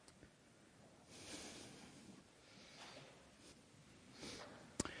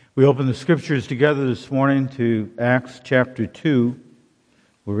We open the Scriptures together this morning to Acts chapter 2,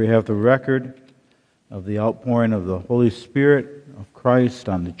 where we have the record of the outpouring of the Holy Spirit of Christ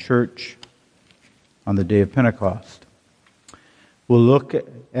on the church on the day of Pentecost. We'll look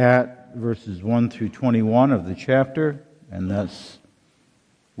at verses 1 through 21 of the chapter, and that's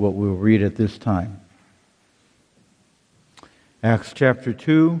what we'll read at this time. Acts chapter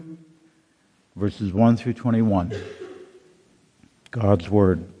 2, verses 1 through 21. God's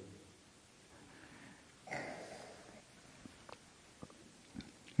Word.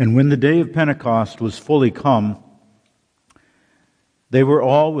 And when the day of Pentecost was fully come, they were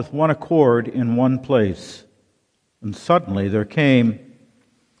all with one accord in one place. And suddenly there came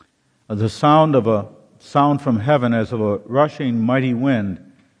the sound from heaven as of a rushing mighty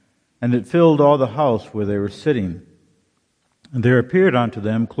wind, and it filled all the house where they were sitting. And there appeared unto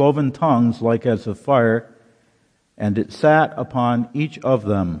them cloven tongues like as of fire, and it sat upon each of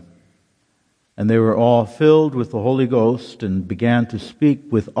them. And they were all filled with the Holy Ghost, and began to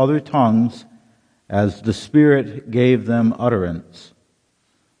speak with other tongues as the Spirit gave them utterance.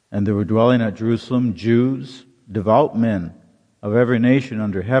 And there were dwelling at Jerusalem Jews, devout men of every nation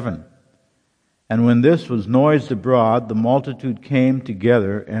under heaven. And when this was noised abroad, the multitude came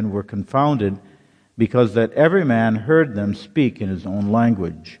together and were confounded, because that every man heard them speak in his own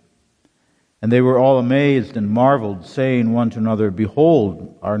language. And they were all amazed and marveled, saying one to another,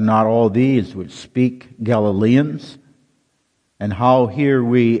 Behold, are not all these which speak Galileans? And how hear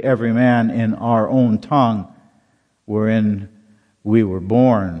we every man in our own tongue, wherein we were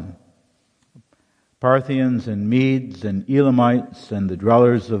born? Parthians and Medes and Elamites and the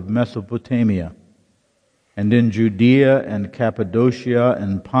dwellers of Mesopotamia, and in Judea and Cappadocia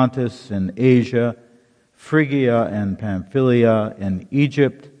and Pontus and Asia, Phrygia and Pamphylia and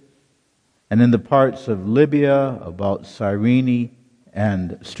Egypt, and in the parts of Libya about Cyrene,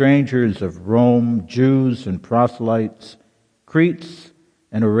 and strangers of Rome, Jews and proselytes, Cretes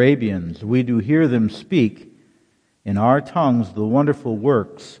and Arabians, we do hear them speak in our tongues the wonderful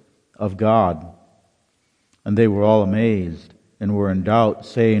works of God. And they were all amazed, and were in doubt,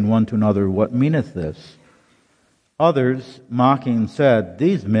 saying one to another, What meaneth this? Others, mocking, said,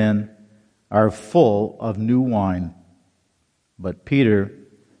 These men are full of new wine. But Peter,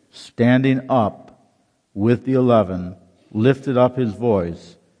 standing up with the 11, lifted up his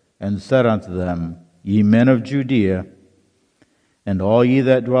voice, and said unto them, Ye men of Judea, and all ye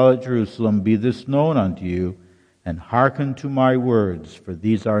that dwell at Jerusalem, be this known unto you, and hearken to my words, for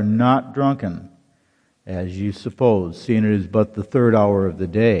these are not drunken, as ye suppose, seeing it is but the third hour of the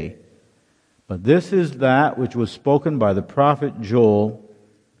day. But this is that which was spoken by the prophet Joel.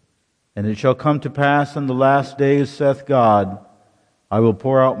 And it shall come to pass in the last days, saith God, I will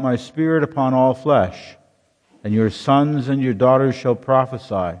pour out my Spirit upon all flesh, and your sons and your daughters shall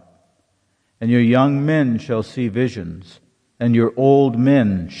prophesy, and your young men shall see visions, and your old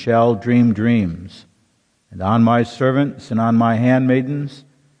men shall dream dreams. And on my servants and on my handmaidens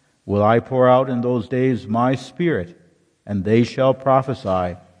will I pour out in those days my Spirit, and they shall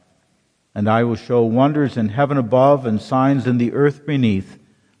prophesy. And I will show wonders in heaven above and signs in the earth beneath,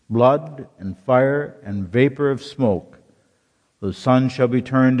 blood and fire and vapor of smoke. The sun shall be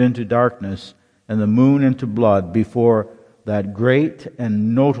turned into darkness, and the moon into blood, before that great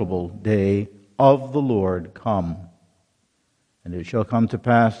and notable day of the Lord come. And it shall come to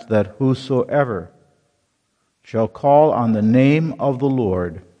pass that whosoever shall call on the name of the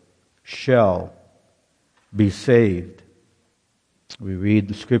Lord shall be saved. We read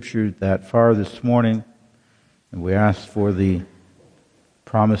the Scripture that far this morning, and we ask for the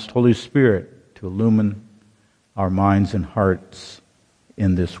promised Holy Spirit to illumine our minds and hearts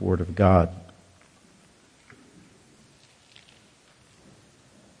in this Word of God.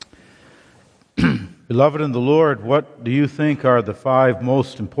 Beloved in the Lord, what do you think are the 5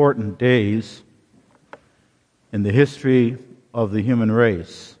 most important days in the history of the human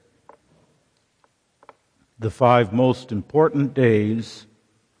race? The 5 most important days,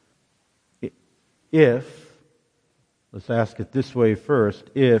 let's ask it this way first,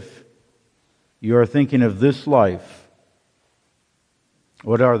 if you are thinking of this life,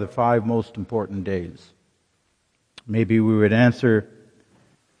 what are the 5 most important days? Maybe we would answer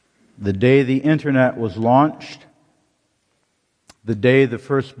the day the internet was launched, the day the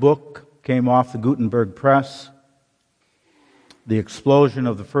first book came off the Gutenberg press, the explosion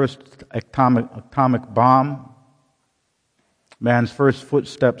of the first atomic bomb, man's first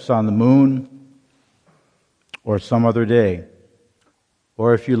footsteps on the moon, or some other day.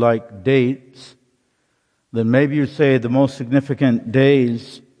 Or if you like dates, then maybe you say the most significant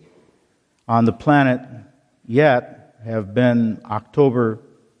days on the planet yet have been October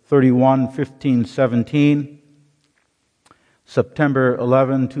 31, 15, 17, September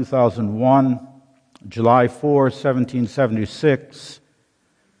 11, 2001, July 4, 1776,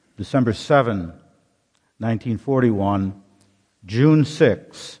 December 7, 1941, June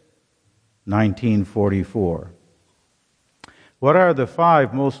 6, 1944. What are the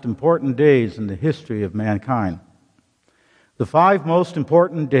 5 most important days in the history of mankind? The 5 most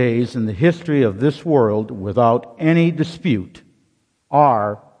important days in the history of this world, without any dispute,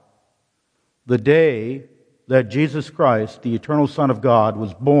 are the day that Jesus Christ, the eternal Son of God,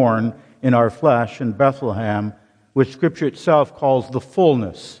 was born in our flesh in Bethlehem, which Scripture itself calls the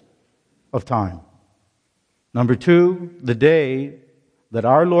fullness of time. Number 2, the day that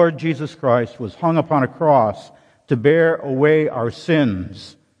our Lord Jesus Christ was hung upon a cross to bear away our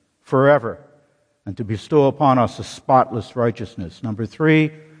sins forever and to bestow upon us a spotless righteousness. Number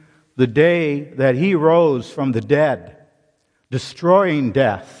 3, the day that He rose from the dead, destroying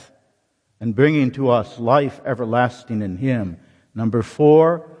death and bringing to us life everlasting in Him. Number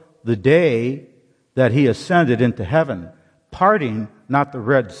 4, the day that He ascended into heaven, parting not the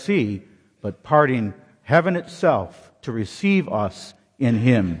Red Sea, but parting heaven itself to receive us in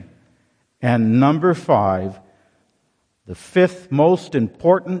Him. And number 5, the 5th most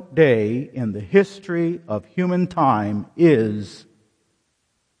important day in the history of human time is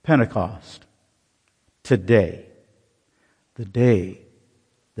Pentecost. Today, the day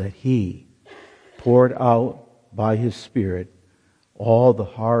that He poured out by His Spirit all the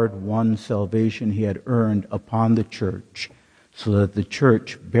hard-won salvation He had earned upon the church, so that the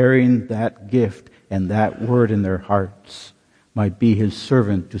church, bearing that gift and that word in their hearts, might be His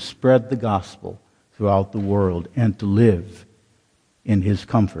servant to spread the gospel throughout the world and to live in His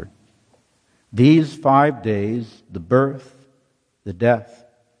comfort. These 5 days, the birth, the death,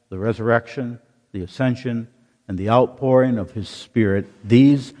 the resurrection, the ascension, and the outpouring of His Spirit,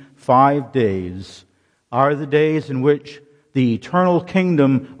 these 5 days are the days in which the eternal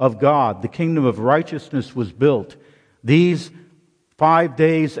kingdom of God, the kingdom of righteousness, was built. These 5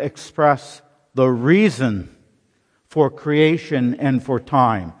 days express the reason for creation and for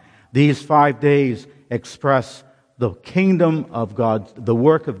time. These 5 days express the kingdom of God, the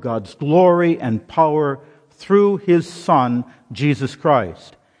work of God's glory and power through His Son, Jesus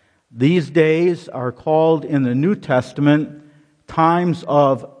Christ. These days are called in the New Testament times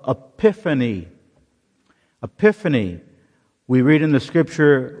of Epiphany. Epiphany. We read in the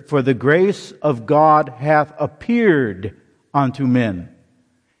Scripture, "For the grace of God hath appeared unto men."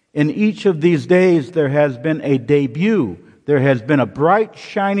 In each of these days there has been a debut. There has been a bright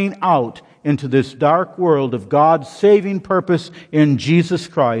shining out into this dark world of God's saving purpose in Jesus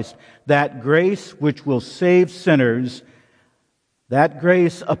Christ. That grace which will save sinners, that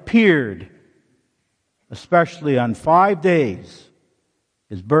grace appeared especially on 5 days: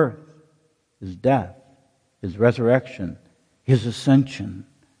 His birth, His death, His resurrection, His ascension,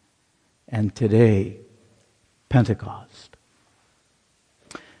 and today, Pentecost.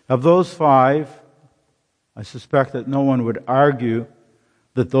 Of those 5, I suspect that no one would argue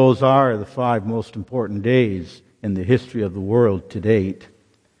that those are the 5 most important days in the history of the world to date.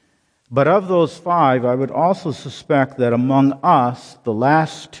 But of those 5, I would also suspect that among us, the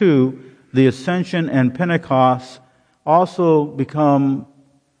last 2, the Ascension and Pentecost, also become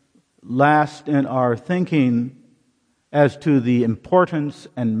last in our thinking as to the importance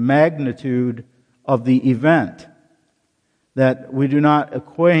and magnitude of the event. That we do not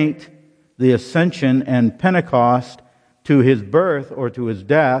equate the Ascension and Pentecost to His birth or to His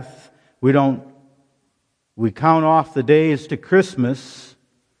death. We count off the days to Christmas,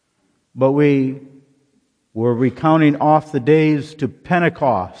 but we're recounting off the days to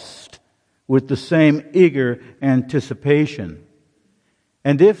Pentecost with the same eager anticipation.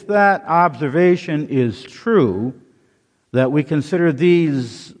 And if that observation is true, that we consider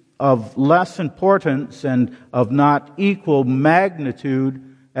these of less importance and of not equal magnitude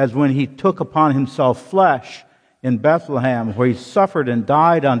as when He took upon Himself flesh in Bethlehem, where He suffered and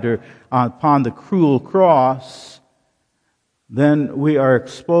died upon the cruel cross, then we are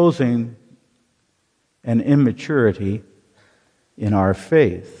exposing an immaturity in our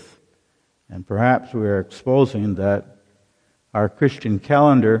faith. And perhaps we are exposing that our Christian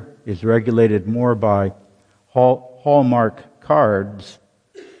calendar is regulated more by Hallmark cards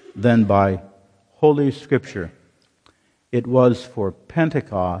than by Holy Scripture. It was for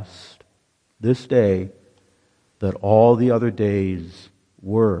Pentecost, this day, that all the other days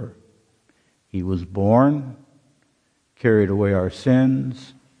were. He was born, carried away our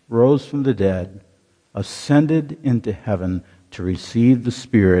sins, rose from the dead, ascended into heaven to receive the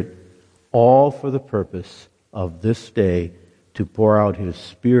Spirit, all for the purpose of this day to pour out His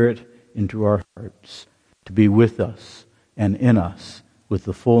Spirit into our hearts, to be with us and in us with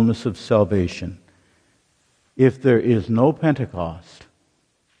the fullness of salvation. If there is no Pentecost,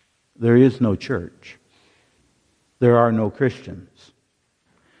 there is no church. There are no Christians.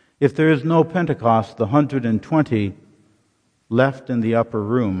 If there is no Pentecost, the 120 left in the upper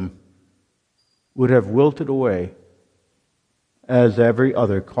room would have wilted away as every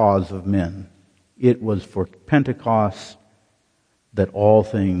other cause of men. It was for Pentecost that all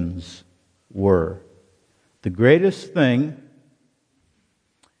things were. The greatest thing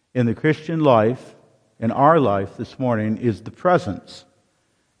in the Christian life, in our life this morning, is the presence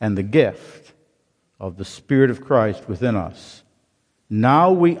and the gift of the Spirit of Christ within us.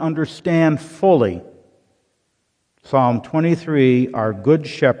 Now we understand fully Psalm 23, our good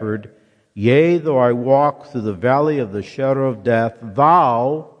shepherd, yea, though I walk through the valley of the shadow of death,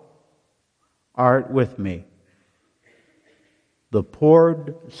 thou art with me. The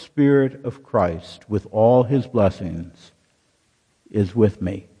poured Spirit of Christ with all His blessings is with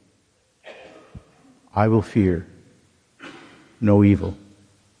me. I will fear no evil.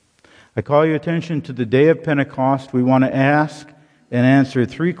 I call your attention to the day of Pentecost. We want to ask and answer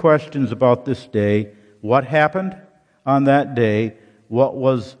 3 questions about this day. What happened on that day? What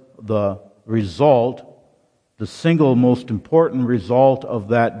was the result, the single most important result of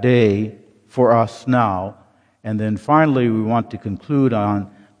that day for us now? And then finally, we want to conclude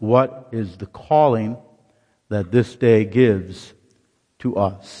on what is the calling that this day gives to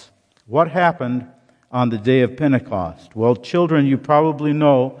us. What happened on the day of Pentecost? Well, children, you probably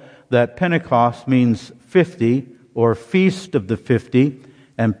know that Pentecost means 50, or Feast of the 50,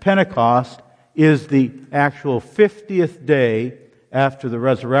 and Pentecost is the actual 50th day after the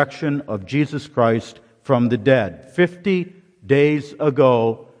resurrection of Jesus Christ from the dead. 50 days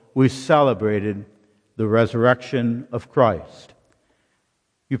ago, we celebrated the resurrection of Christ.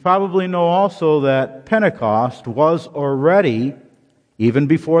 You probably know also that Pentecost was already, even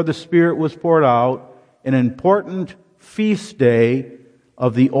before the Spirit was poured out, an important feast day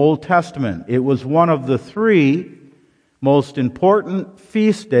of the Old Testament. It was one of the 3 most important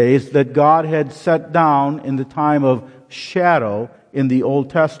feast days that God had set down in the time of shadow in the Old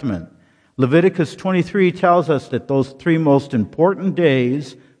Testament. Leviticus 23 tells us that those 3 most important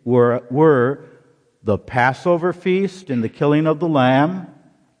days were the Passover feast and the killing of the lamb,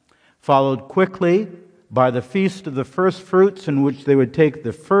 followed quickly by the Feast of the First Fruits, in which they would take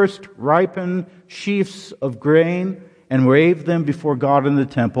the first ripened sheaves of grain and wave them before God in the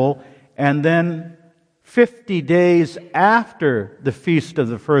temple. And then 50 days after the Feast of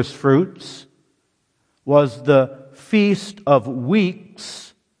the First Fruits was the Feast of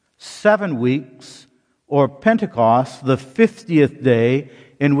Weeks, 7 weeks, or Pentecost, the 50th day,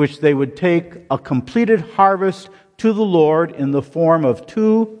 in which they would take a completed harvest to the Lord in the form of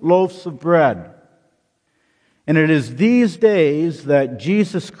 2 loaves of bread. And it is these days that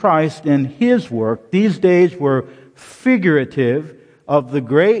Jesus Christ in His work, these days were figurative of the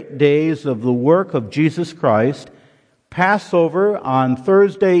great days of the work of Jesus Christ. Passover on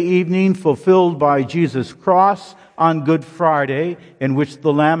Thursday evening, fulfilled by Jesus' cross on Good Friday, in which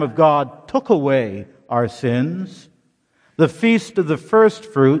the Lamb of God took away our sins. The Feast of the First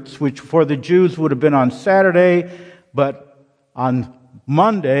Fruits, which for the Jews would have been on Saturday, but on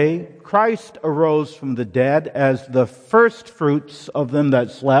Monday, Christ arose from the dead as the first fruits of them that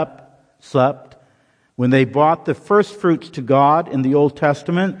slept. When they brought the first fruits to God in the Old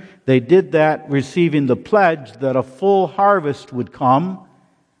Testament, they did that receiving the pledge that a full harvest would come.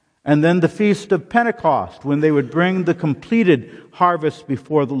 And then the Feast of Pentecost, when they would bring the completed harvest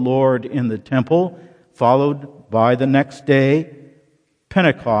before the Lord in the temple, followed by the next day,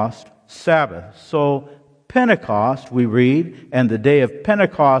 Pentecost, Sabbath. So Pentecost, we read, and the day of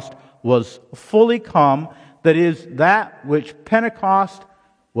Pentecost was fully come. That is, that which Pentecost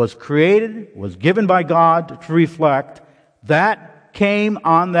was created, was given by God to reflect, that came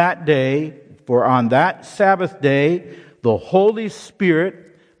on that day. For on that Sabbath day, the Holy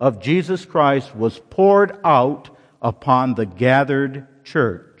Spirit of Jesus Christ was poured out upon the gathered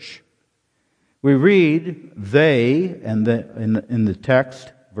church. We read, they, and in the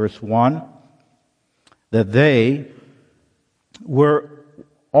text, verse 1, that they were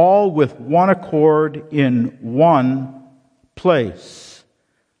all with one accord in one place.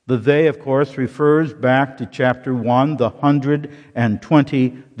 The they, of course, refers back to chapter 1, the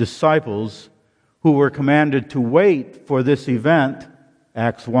 120 disciples who were commanded to wait for this event,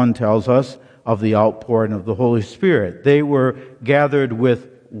 Acts 1 tells us, of the outpouring of the Holy Spirit. They were gathered with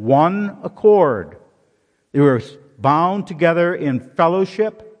one accord. They were bound together in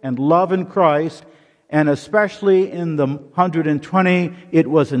fellowship and love in Christ, and especially in the 120, it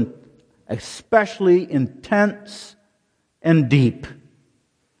was especially intense and deep.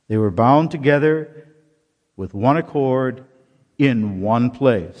 They were bound together with one accord in one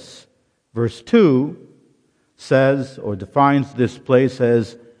place. Verse 2 says, or defines this place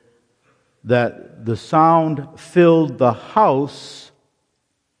as, that the sound filled the house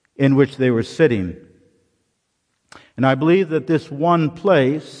in which they were sitting. And I believe that this one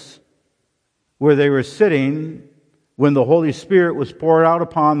place where they were sitting, when the Holy Spirit was poured out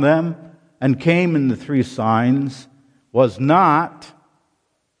upon them and came in the three signs, was not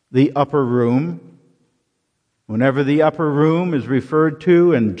the upper room. Whenever the upper room is referred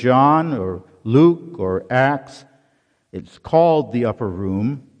to in John or Luke or Acts, it's called the upper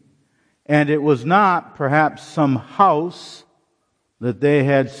room. And it was not perhaps some house that they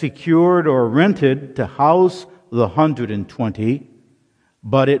had secured or rented to house the 120,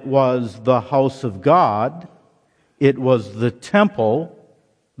 but it was the house of God. It was the temple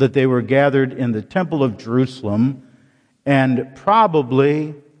that they were gathered in, the temple of Jerusalem, and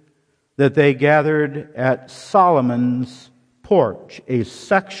probably that they gathered at Solomon's porch, a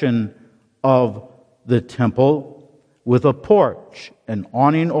section of the temple with a porch, an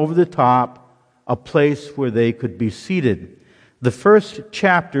awning over the top, a place where they could be seated. The first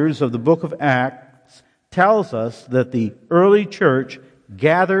chapters of the book of Acts tells us that the early church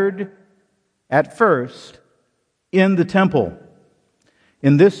gathered at first in the temple.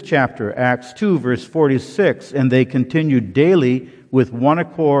 In this chapter, Acts 2, verse 46, and they continued daily with one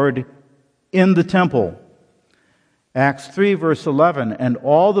accord in the temple. Acts 3, verse 11, and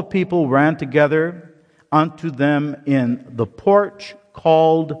all the people ran together unto them in the porch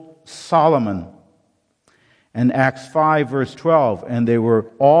called Solomon. And Acts 5, verse 12, and they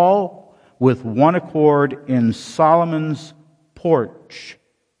were all with one accord in Solomon's porch.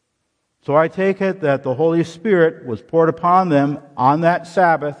 So I take it that the Holy Spirit was poured upon them on that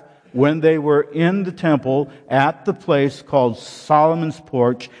Sabbath when they were in the temple at the place called Solomon's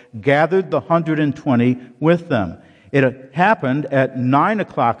porch, gathered the 120 with them. It happened at 9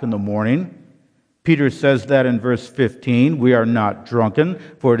 o'clock in the morning. Peter says that in verse 15, we are not drunken,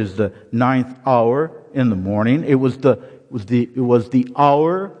 for it is the 9th hour in the morning. It was the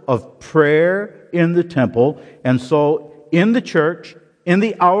hour of prayer in the temple. And so in the church, in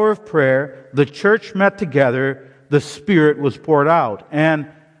the hour of prayer, the church met together, the Spirit was poured out. And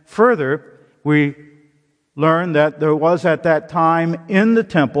further, we learn that there was at that time in the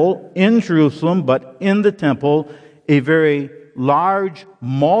temple, in Jerusalem, but in the temple, a very large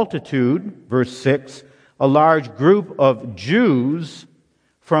multitude, verse 6, a large group of Jews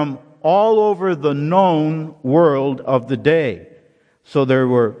from all over the known world of the day. So there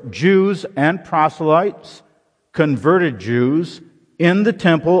were Jews and proselytes, converted Jews, in the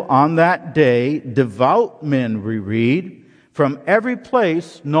temple on that day, devout men, we read, from every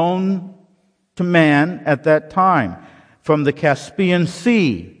place known to man at that time. From the Caspian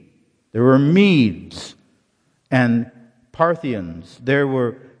Sea, there were Medes and Parthians. There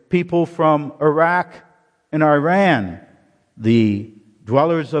were people from Iraq and Iran, the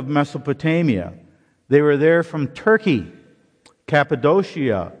dwellers of Mesopotamia. They were there from Turkey,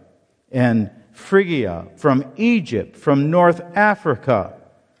 Cappadocia, and Phrygia, from Egypt, from North Africa,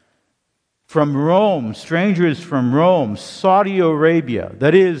 from Rome, strangers from Rome, Saudi Arabia.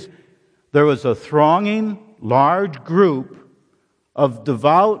 That is, there was a thronging, large group of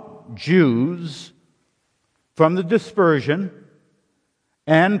devout Jews from the dispersion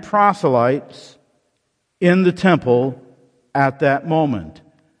and proselytes in the temple at that moment,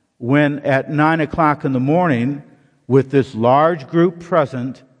 when at 9 o'clock in the morning, with this large group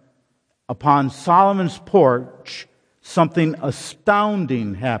present, upon Solomon's porch, something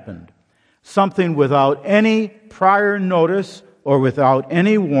astounding happened. Something without any prior notice or without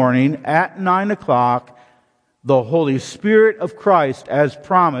any warning. At 9 o'clock, the Holy Spirit of Christ, as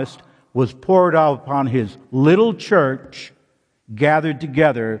promised, was poured out upon His little church gathered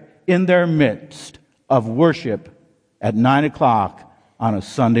together in their midst of worship at 9 o'clock on a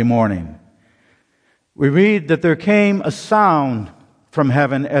Sunday morning. We read that there came a sound from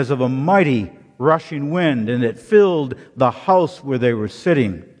heaven as of a mighty rushing wind, and it filled the house where they were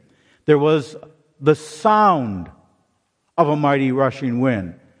sitting. There was the sound of a mighty rushing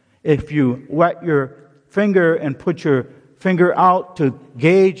wind. If you wet your finger and put your finger out to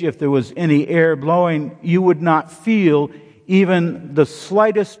gauge if there was any air blowing, you would not feel even the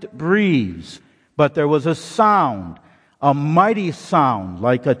slightest breeze. But there was a sound, a mighty sound,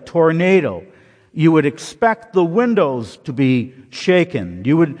 like a tornado. You would expect the windows to be shaken.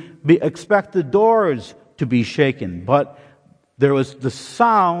 You would expect the doors to be shaken. But there was the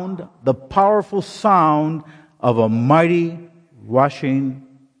sound, the powerful sound of a mighty rushing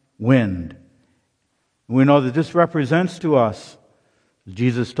wind. We know that this represents to us,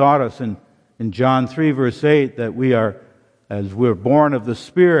 Jesus taught us in John 3 verse 8, that we are, as we're born of the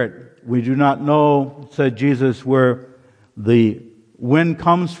Spirit, we do not know, said Jesus, where the wind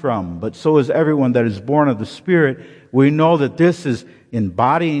comes from, but so is everyone that is born of the Spirit. We know that this is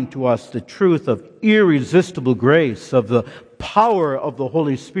embodying to us the truth of irresistible grace, of the power of the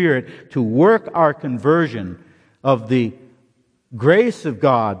Holy Spirit to work our conversion, of the grace of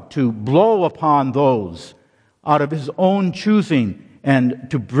God to blow upon those out of His own choosing and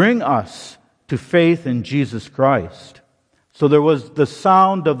to bring us to faith in Jesus Christ. So there was the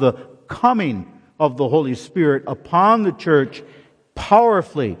sound of the coming of the Holy Spirit upon the church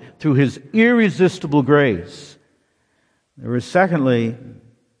powerfully through His irresistible grace. There was secondly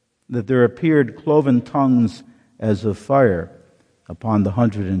that there appeared cloven tongues as of fire upon the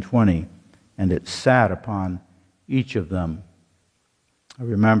 120, and it sat upon each of them. I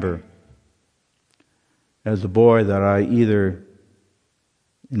remember as a boy that I either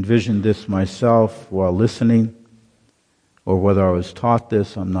envisioned this myself while listening, or whether I was taught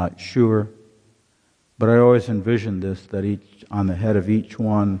this, I'm not sure. But I always envisioned this, that on the head of each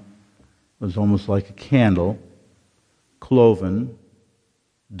one was almost like a candle, cloven,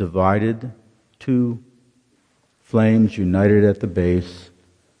 divided, two flames united at the base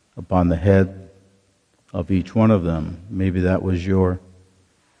upon the head of each one of them. Maybe that was your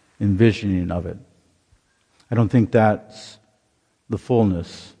envisioning of it. I don't think that's the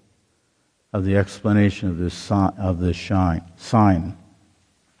fullness of the explanation of this sign.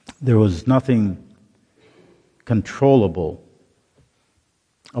 There was nothing controllable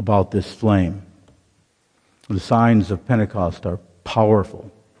about this flame. The signs of Pentecost are powerful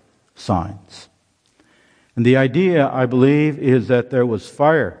signs. And the idea, I believe, is that there was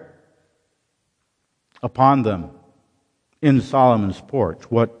fire upon them in Solomon's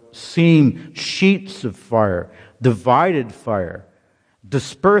porch. What seemed sheets of fire, divided fire,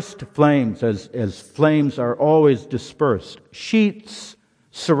 dispersed flames, as flames are always dispersed. Sheets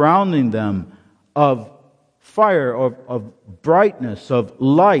surrounding them of fire, of brightness, of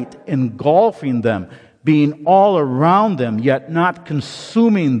light, engulfing them, being all around them, yet not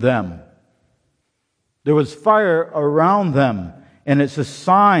consuming them. There was fire around them, and it's a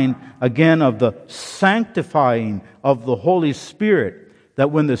sign, again, of the sanctifying of the Holy Spirit,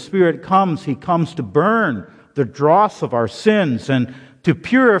 that when the Spirit comes, He comes to burn the dross of our sins and to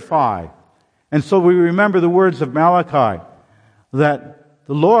purify. And so we remember the words of Malachi, that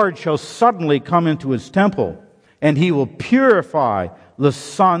the Lord shall suddenly come into His temple, and He will purify the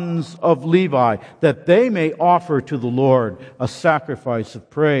sons of Levi, that they may offer to the Lord a sacrifice of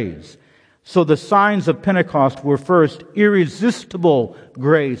praise. So the signs of Pentecost were first irresistible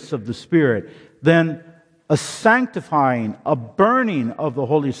grace of the Spirit, then a sanctifying, a burning of the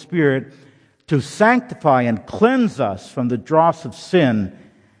Holy Spirit to sanctify and cleanse us from the dross of sin.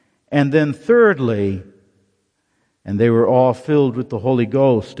 And then thirdly, and they were all filled with the Holy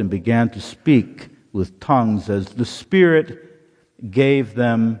Ghost and began to speak with tongues as the Spirit gave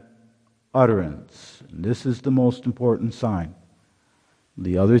them utterance. And this is the most important sign.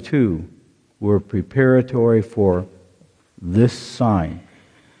 The other two were preparatory for this sign.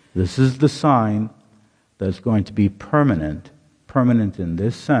 This is the sign that's going to be permanent in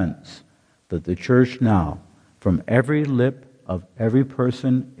this sense, that the church now, from every lip of every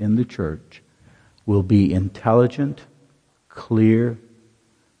person in the church, will be intelligent, clear,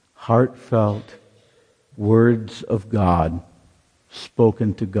 heartfelt words of God,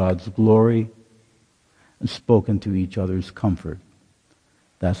 spoken to God's glory and spoken to each other's comfort.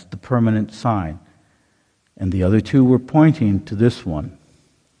 That's the permanent sign. And the other two were pointing to this one.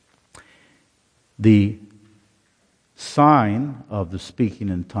 The sign of the speaking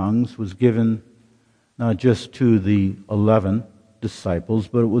in tongues was given not just to the 11 disciples,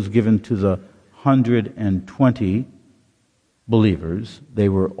 but it was given to the 120 believers. They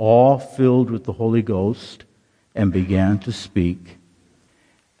were all filled with the Holy Ghost and began to speak.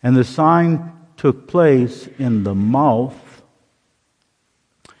 And the sign took place in the mouth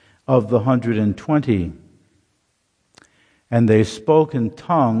of the 120. And they spoke in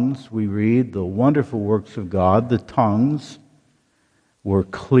tongues. We read the wonderful works of God. The tongues were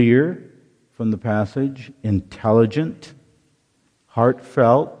clear from the passage, intelligent,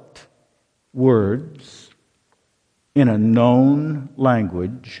 heartfelt words in a known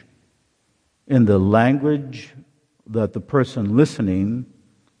language, in the language that the person listening,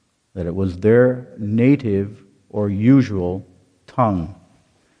 that it was their native or usual tongue.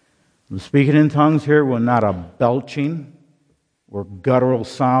 The speaking in tongues here was not a belching or guttural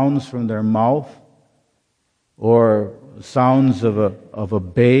sounds from their mouth, or sounds of a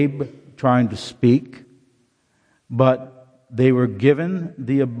babe trying to speak, but they were given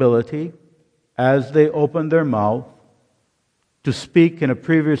the ability, as they opened their mouth, to speak in a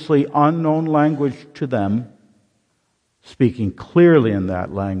previously unknown language to them, speaking clearly in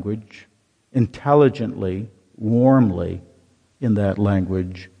that language, intelligently, warmly in that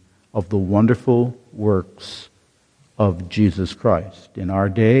language of the wonderful works of Jesus Christ. In our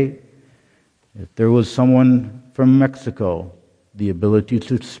day, if there was someone from Mexico, the ability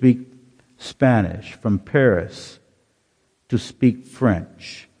to speak Spanish, from Paris to speak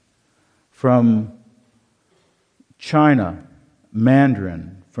French, from China,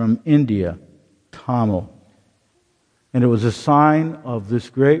 Mandarin, from India, Tamil. And it was a sign of this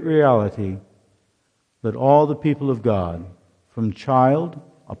great reality that all the people of God, from child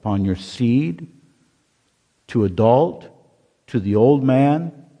upon your seed, to adult, to the old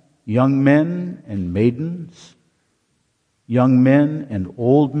man, young men and maidens, young men and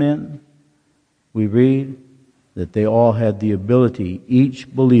old men, we read that they all had the ability, each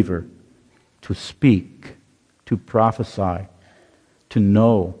believer, to speak, to prophesy, to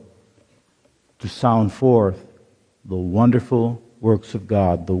know, to sound forth the wonderful works of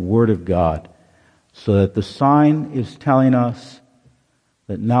God, the Word of God, so that the sign is telling us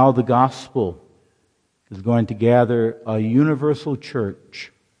that now the gospel is going to gather a universal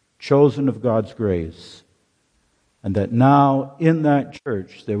church, chosen of God's grace, and that now in that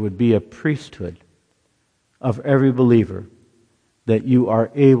church there would be a priesthood of every believer, that you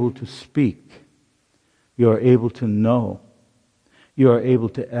are able to speak, you are able to know, you are able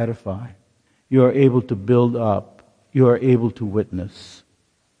to edify, you are able to build up, you are able to witness,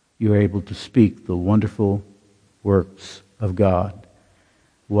 you are able to speak the wonderful works of God.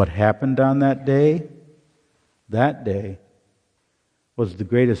 What happened on that day was the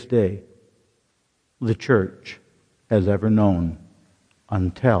greatest day the church has ever known,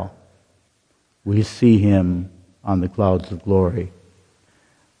 until we see Him on the clouds of glory.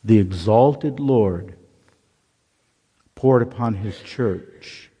 The exalted Lord poured upon His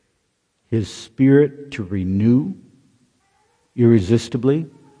church His Spirit to renew irresistibly,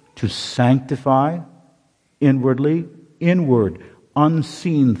 to sanctify inwardly, inward,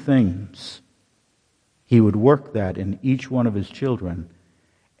 unseen things. He would work that in each one of His children,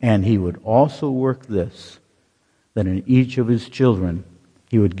 and He would also work this, that in each of His children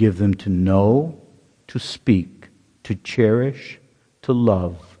He would give them to know, to speak, to cherish, to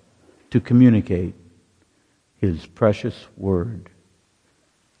love, to communicate His precious Word.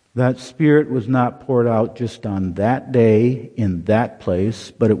 That Spirit was not poured out just on that day, in that place,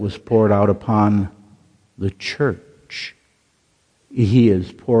 but it was poured out upon the church. He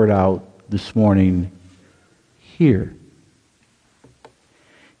is poured out this morning here.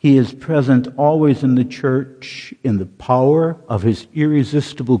 He is present always in the church in the power of His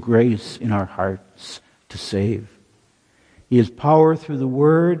irresistible grace in our hearts to save. He is power through the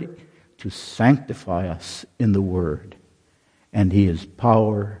Word to sanctify us in the Word. And He is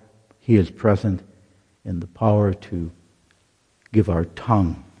power, He is present in the power to give our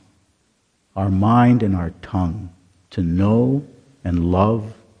tongue, our mind and our tongue, to know and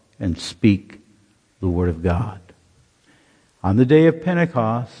love and speak the Word of God. On the day of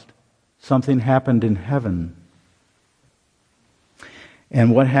Pentecost, something happened in heaven.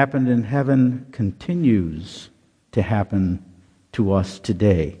 And what happened in heaven continues to happen to us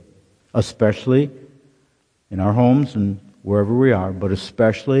today, especially in our homes and wherever we are, but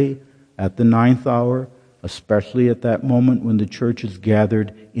especially at the 9th hour, especially at that moment when the church is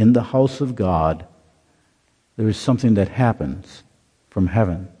gathered in the house of God. There is something that happens from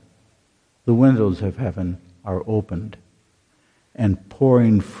heaven. The windows of heaven are opened, and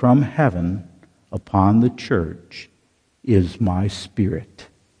pouring from heaven upon the church is my Spirit,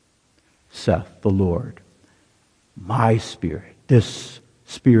 saith the Lord. My Spirit. This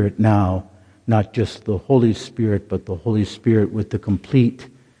Spirit now, not just the Holy Spirit, but the Holy Spirit with the complete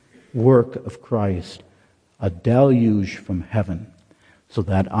work of Christ, a deluge from heaven, so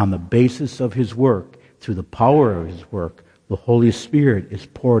that on the basis of His work, through the power of His work, the Holy Spirit is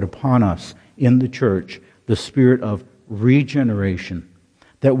poured upon us in the church, the Spirit of regeneration,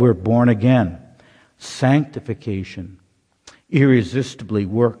 that we're born again, sanctification, irresistibly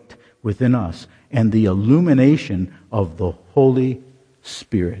worked within us, and the illumination of the Holy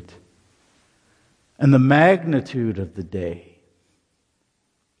Spirit. And the magnitude of the day,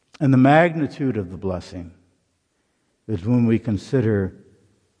 and the magnitude of the blessing, is when we consider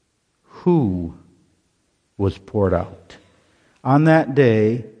who was poured out. On that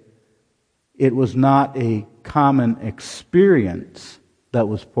day, It was not a common experience that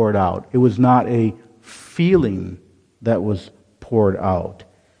was poured out. It was not a feeling that was poured out.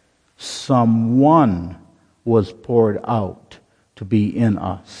 Someone was poured out to be in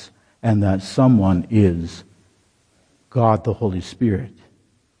us, and that someone is God the Holy Spirit.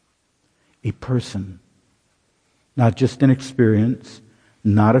 A person. Not just an experience,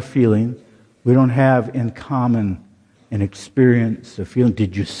 not a feeling. We don't have in common an experience, a feeling.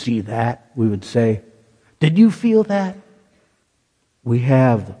 Did you see that? We would say. Did you feel that? We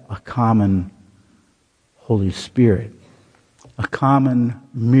have a common Holy Spirit, a common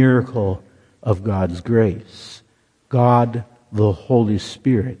miracle of God's grace. God, the Holy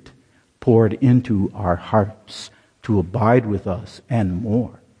Spirit, poured into our hearts to abide with us and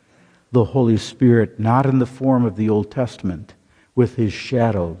more. The Holy Spirit, not in the form of the Old Testament, with His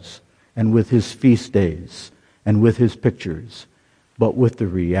shadows and with His feast days and with His pictures, but with the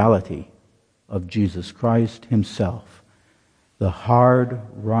reality of Jesus Christ Himself, the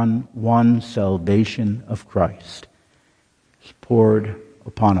hard-won salvation of Christ is poured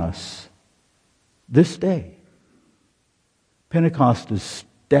upon us this day. Pentecost is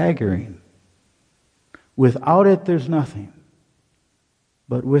staggering. Without it, there's nothing.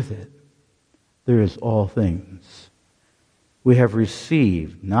 But with it, there is all things. We have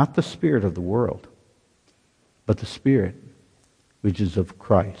received not the spirit of the world, but the Spirit which is of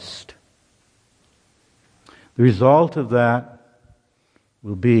Christ. The result of that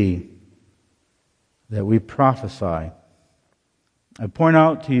will be that we prophesy. I point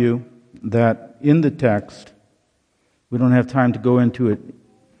out to you that in the text, we don't have time to go into it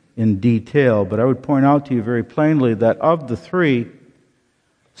in detail, but I would point out to you very plainly that of the three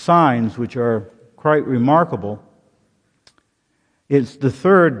signs, which are quite remarkable, it's the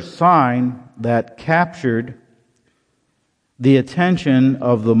third sign that captured the attention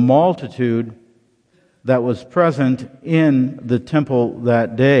of the multitude that was present in the temple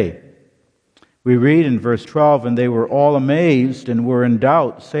that day. We read in verse 12, "And they were all amazed and were in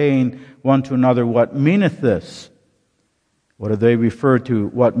doubt, saying one to another, What meaneth this?" What do they refer to?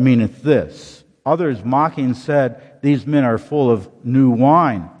 What meaneth this? Others mocking said, "These men are full of new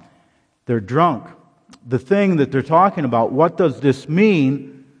wine." They're drunk. The thing that they're talking about, what does this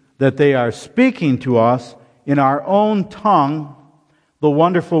mean that they are speaking to us in our own tongue, the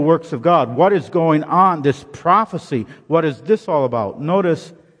wonderful works of God? What is going on? This prophecy, what is this all about?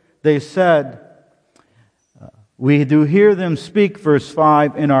 Notice they said, we do hear them speak, verse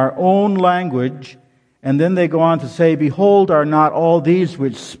 5, in our own language. And then they go on to say, "Behold, are not all these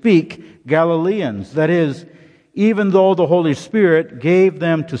which speak Galileans?" That is, even though the Holy Spirit gave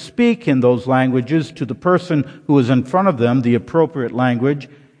them to speak in those languages to the person who was in front of them, the appropriate language,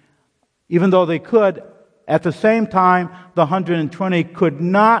 even though they could, at the same time, the 120 could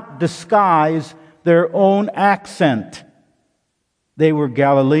not disguise their own accent. They were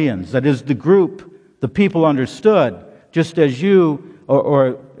Galileans. That is, the group, the people understood, just as you,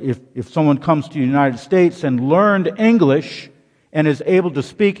 or if someone comes to the United States and learned English and is able to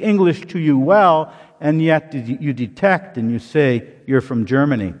speak English to you well, and yet you detect and you say, "You're from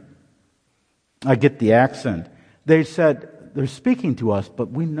Germany. I get the accent." They said, they're speaking to us,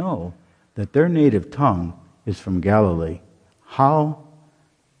 but we know that their native tongue is from Galilee. How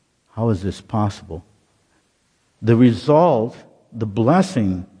is this possible? The result, the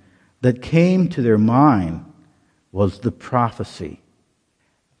blessing that came to their mind was the prophecy.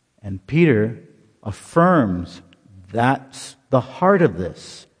 And Peter affirms that's the heart of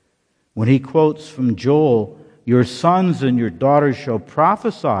this when he quotes from Joel, "Your sons and your daughters shall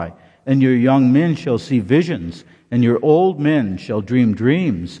prophesy, and your young men shall see visions, and your old men shall dream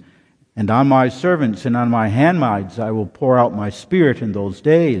dreams. And on my servants and on my handmaids I will pour out my Spirit in those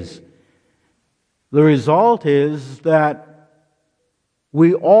days." The result is that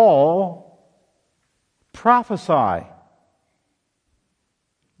we all prophesy.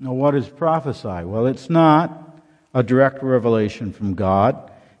 Now, what is prophesy? Well, it's not a direct revelation from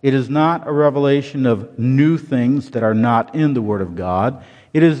God. It is not a revelation of new things that are not in the Word of God.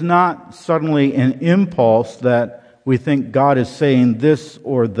 It is not suddenly an impulse that we think God is saying this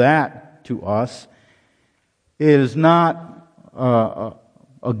or that to us. It is not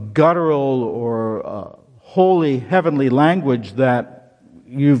a guttural or a holy heavenly language that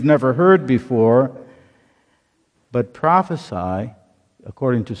you've never heard before. But prophesy,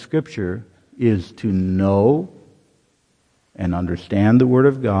 according to Scripture, is to know and understand the Word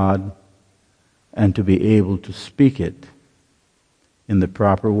of God and to be able to speak it in the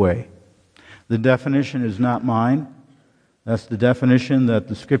proper way. The definition is not mine. That's the definition that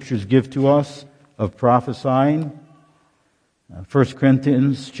the Scriptures give to us of prophesying. 1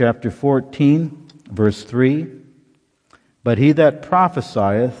 Corinthians chapter 14, verse 3. But he that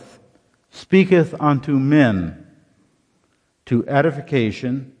prophesieth speaketh unto men to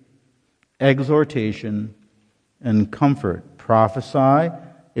edification, exhortation, and comfort. Prophesy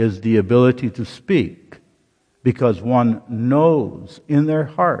is the ability to speak because one knows in their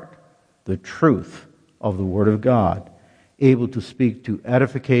heart the truth of the Word of God, able to speak to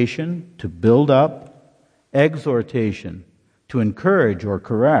edification, to build up, exhortation, to encourage or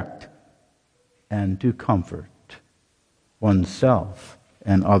correct, and to comfort oneself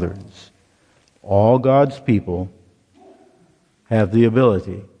and others. All God's people have the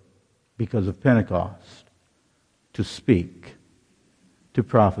ability, because of Pentecost, to speak, to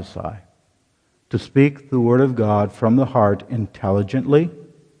prophesy, to speak the Word of God from the heart intelligently,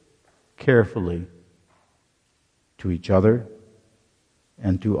 carefully, to each other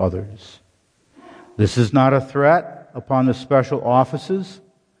and to others. This is not a threat upon the special offices.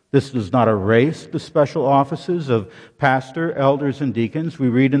 This does not erase the special offices of pastor, elders, and deacons. We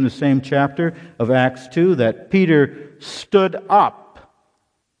read in the same chapter of Acts 2 that Peter stood up,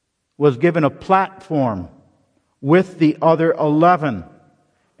 was given a platform with the other 11,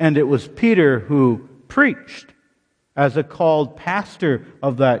 and it was Peter who preached as a called pastor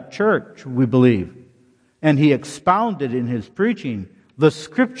of that church, we believe. And he expounded in his preaching the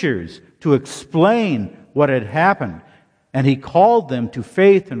Scriptures to explain what had happened. And he called them to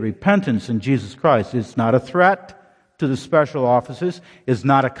faith and repentance in Jesus Christ. It's not a threat to the special offices. It's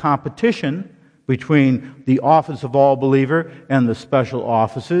not a competition between the office of all believer and the special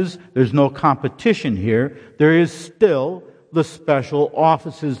offices. There's no competition here. There is still the special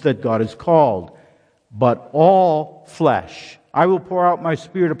offices that God has called. But all flesh, I will pour out my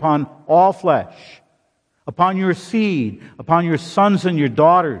Spirit upon all flesh, upon your seed, upon your sons and your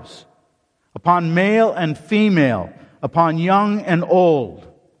daughters, upon male and female, upon young and old.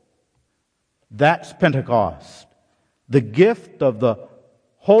 That's Pentecost. The gift of the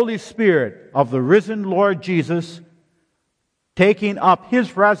Holy Spirit of the risen Lord Jesus taking up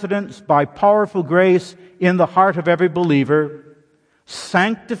His residence by powerful grace in the heart of every believer,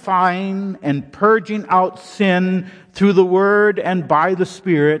 sanctifying and purging out sin through the Word and by the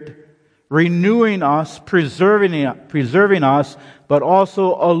Spirit, renewing us, preserving us, but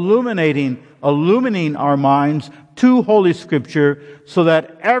also illumining our minds to Holy Scripture so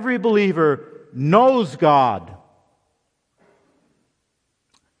that every believer knows God.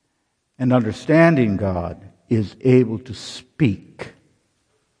 And understanding God is able to speak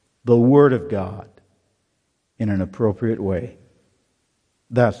the Word of God in an appropriate way.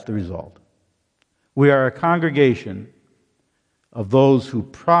 That's the result. We are a congregation of those who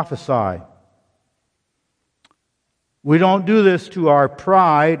prophesy. We don't do this to our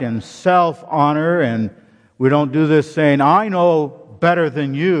pride and self-honor, and we don't do this saying, I know better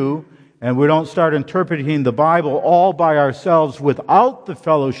than you, and we don't start interpreting the Bible all by ourselves without the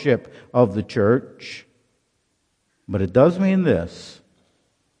fellowship of the church. But it does mean this,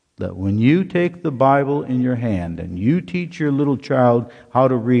 that when you take the Bible in your hand and you teach your little child how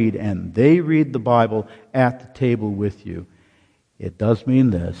to read and they read the Bible at the table with you, it does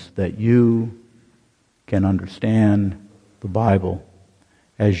mean this, that you can understand the Bible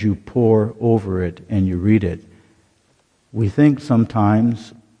as you pore over it and you read it. We think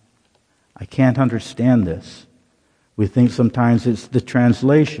sometimes, I can't understand this. We think sometimes it's the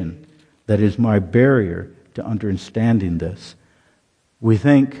translation that is my barrier to understanding this. We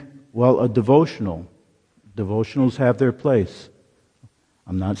think, well, a devotional. Devotionals have their place.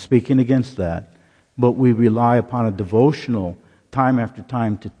 I'm not speaking against that. But we rely upon a devotional time after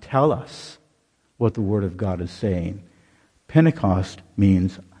time to tell us what the Word of God is saying. Pentecost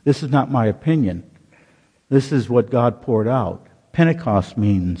means, this is not my opinion. This is what God poured out. Pentecost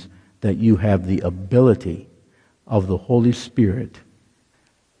means that you have the ability of the Holy Spirit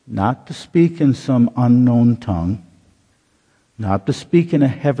not to speak in some unknown tongue, not to speak in a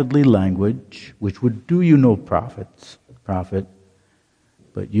heavenly language, which would do you no profit,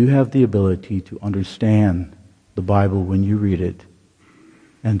 but you have the ability to understand the Bible when you read it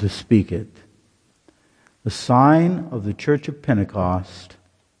and to speak it. The sign of the Church of Pentecost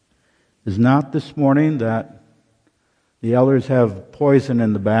is not this morning that the elders have poison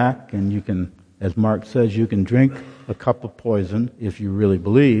in the back and you can, as Mark says, you can drink a cup of poison if you really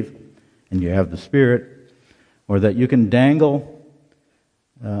believe and you have the Spirit, or that you can dangle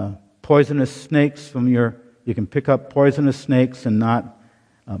poisonous snakes from you can pick up poisonous snakes and not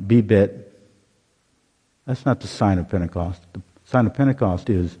be bit. That's not the sign of Pentecost. The sign of Pentecost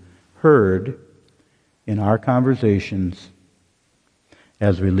is heard in our conversations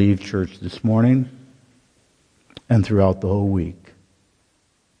as we leave church this morning, and throughout the whole week.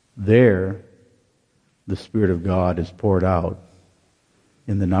 There, the Spirit of God is poured out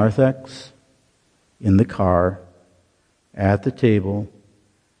in the narthex, in the car, at the table,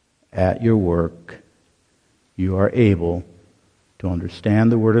 at your work. You are able to understand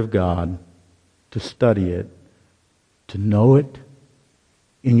the Word of God, to study it, to know it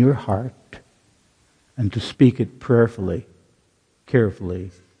in your heart, and to speak it prayerfully,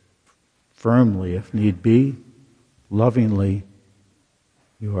 carefully, firmly if need be, lovingly.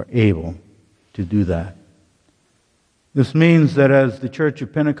 You are able to do that. This means that as the Church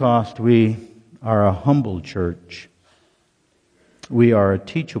of Pentecost, we are a humble church. We are a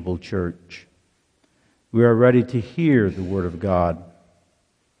teachable church. We are ready to hear the Word of God.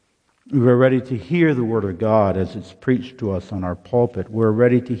 We are ready to hear the Word of God as it's preached to us on our pulpit. We're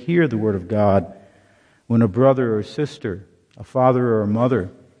ready to hear the Word of God when a brother or sister, a father or a mother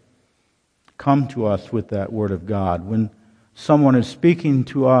come to us with that Word of God. When someone is speaking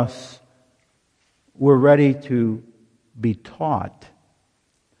to us, we're ready to be taught,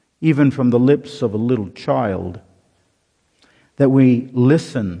 even from the lips of a little child, that we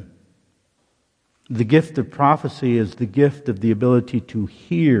listen. The gift of prophecy is the gift of the ability to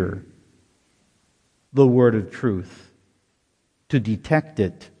hear the word of truth, to detect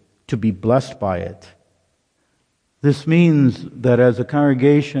it, to be blessed by it. This means that as a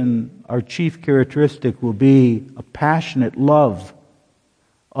congregation, our chief characteristic will be a passionate love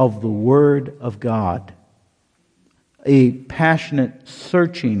of the Word of God, a passionate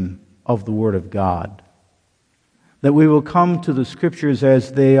searching of the Word of God, that we will come to the Scriptures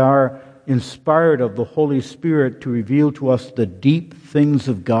as they are inspired of the Holy Spirit to reveal to us the deep things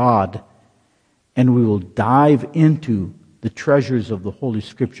of God, and we will dive into the treasures of the Holy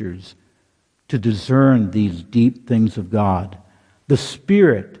Scriptures to discern these deep things of God. The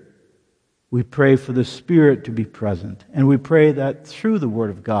Spirit, we pray for the Spirit to be present, and we pray that through the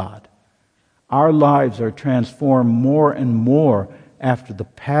Word of God, our lives are transformed more and more after the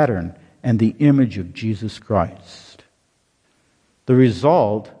pattern and the image of Jesus Christ. The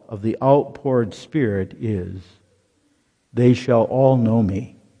result of the outpoured Spirit is, they shall all know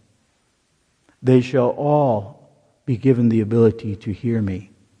me. They shall all be given the ability to hear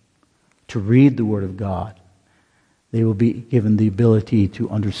me, to read the Word of God. They will be given the ability to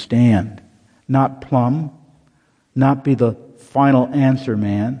understand, not plumb, not be the final answer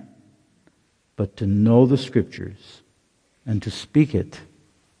man, but to know the Scriptures and to speak it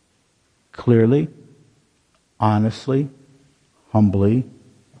clearly, honestly, humbly,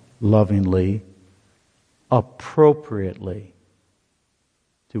 lovingly, appropriately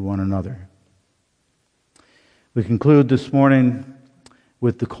to one another. We conclude this morning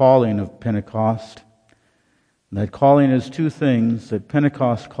with the calling of Pentecost. And that calling is two things. That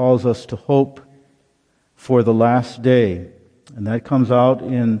Pentecost calls us to hope for the last day. And that comes out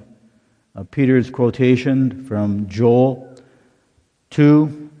in Peter's quotation from Joel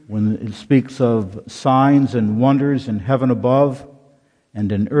 2, when it speaks of signs and wonders in heaven above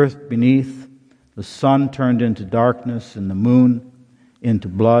and in earth beneath, the sun turned into darkness and the moon into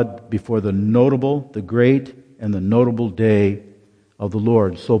blood before the notable, the great and the notable day of the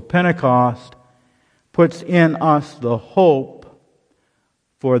Lord. So Pentecost puts in us the hope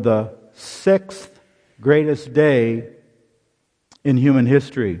for the sixth greatest day in human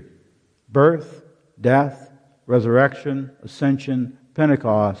history. Birth, death, resurrection, ascension,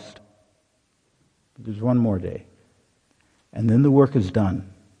 Pentecost. But there's one more day. And then the work is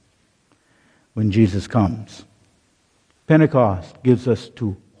done when Jesus comes. Pentecost gives us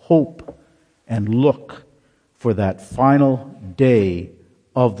to hope and look for that final day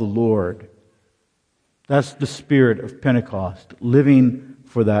of the Lord. That's the spirit of Pentecost, living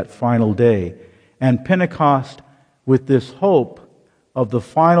for that final day. And Pentecost, with this hope of the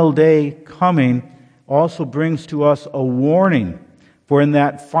final day coming, also brings to us a warning. For in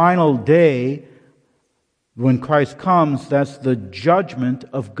that final day, when Christ comes, that's the judgment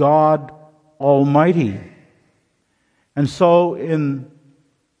of God Almighty. And so in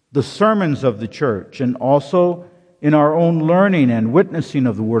the sermons of the church, and also in our own learning and witnessing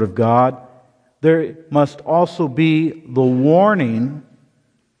of the Word of God, there must also be the warning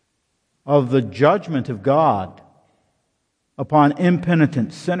of the judgment of God upon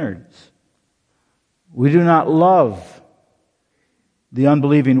impenitent sinners. We do not love the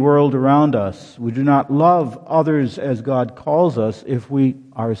unbelieving world around us. We do not love others as God calls us if we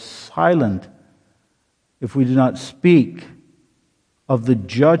are silent, if we do not speak of the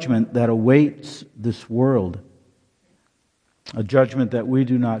judgment that awaits this world, a judgment that we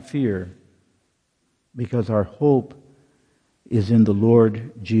do not fear, because our hope is in the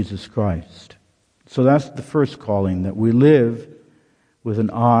Lord Jesus Christ. So that's the first calling, that we live with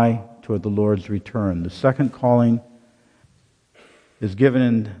an eye toward the Lord's return. The second calling is given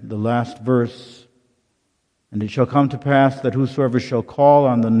in the last verse. And it shall come to pass that whosoever shall call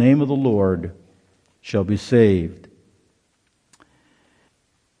on the name of the Lord shall be saved.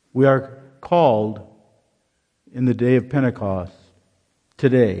 We are called in the day of Pentecost,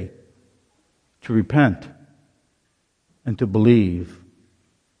 today, to repent and to believe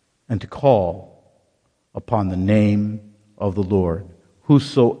and to call upon the name of the Lord.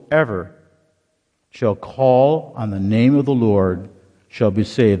 Whosoever shall call on the name of the Lord shall be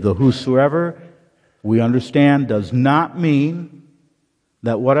saved. The whosoever, we understand, does not mean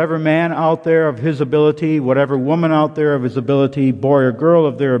that whatever man out there of his ability, whatever woman out there of his ability, boy or girl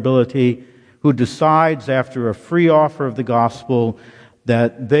of their ability, who decides after a free offer of the gospel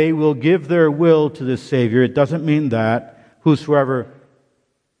that they will give their will to the Savior. It doesn't mean that. Whosoever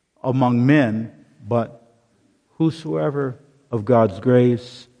among men, but whosoever of God's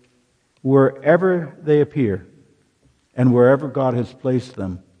grace, wherever they appear, and wherever God has placed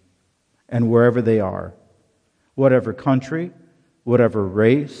them, and wherever they are, whatever country, whatever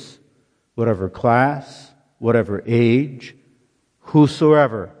race, whatever class, whatever age,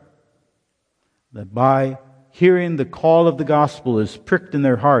 whosoever, that by hearing the call of the gospel is pricked in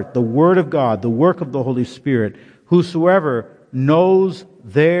their heart, the word of God, the work of the Holy Spirit, whosoever knows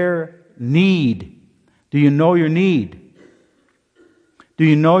their need. Do you know your need? Do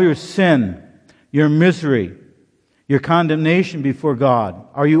you know your sin, your misery, your condemnation before God?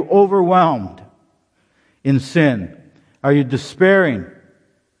 Are you overwhelmed in sin? Are you despairing?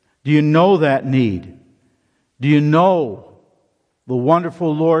 Do you know that need? Do you know the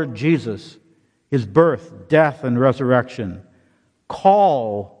wonderful Lord Jesus, His birth, death, and resurrection?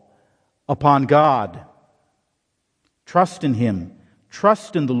 Call upon God. Trust in Him.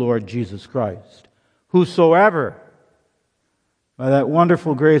 Trust in the Lord Jesus Christ. Whosoever, by that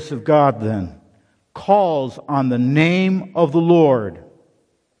wonderful grace of God then, calls on the name of the Lord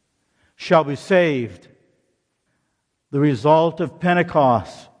shall be saved. The result of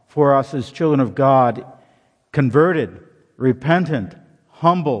Pentecost for us as children of God, converted, repentant,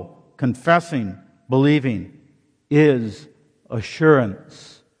 humble, confessing, believing, is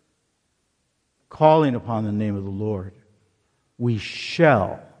assurance. Calling upon the name of the Lord, we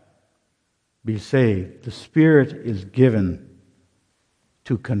shall be saved. The Spirit is given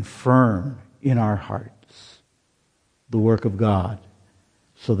to confirm in our hearts the work of God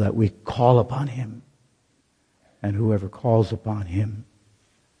so that we call upon Him. And whoever calls upon Him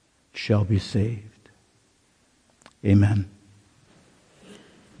shall be saved. Amen.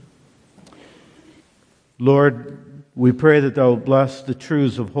 Lord, we pray that Thou bless the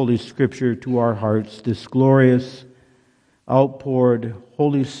truths of Holy Scripture to our hearts, this glorious outpoured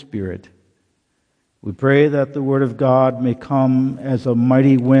Holy Spirit. We pray that the Word of God may come as a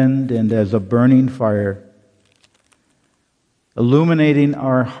mighty wind and as a burning fire, illuminating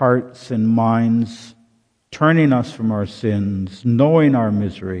our hearts and minds, turning us from our sins, knowing our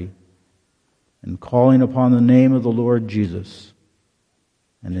misery, and calling upon the name of the Lord Jesus.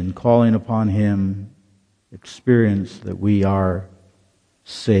 And in calling upon Him, experience that we are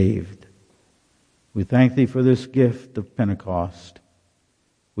saved. We thank Thee for this gift of Pentecost.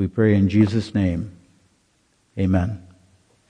 We pray in Jesus' name. Amen.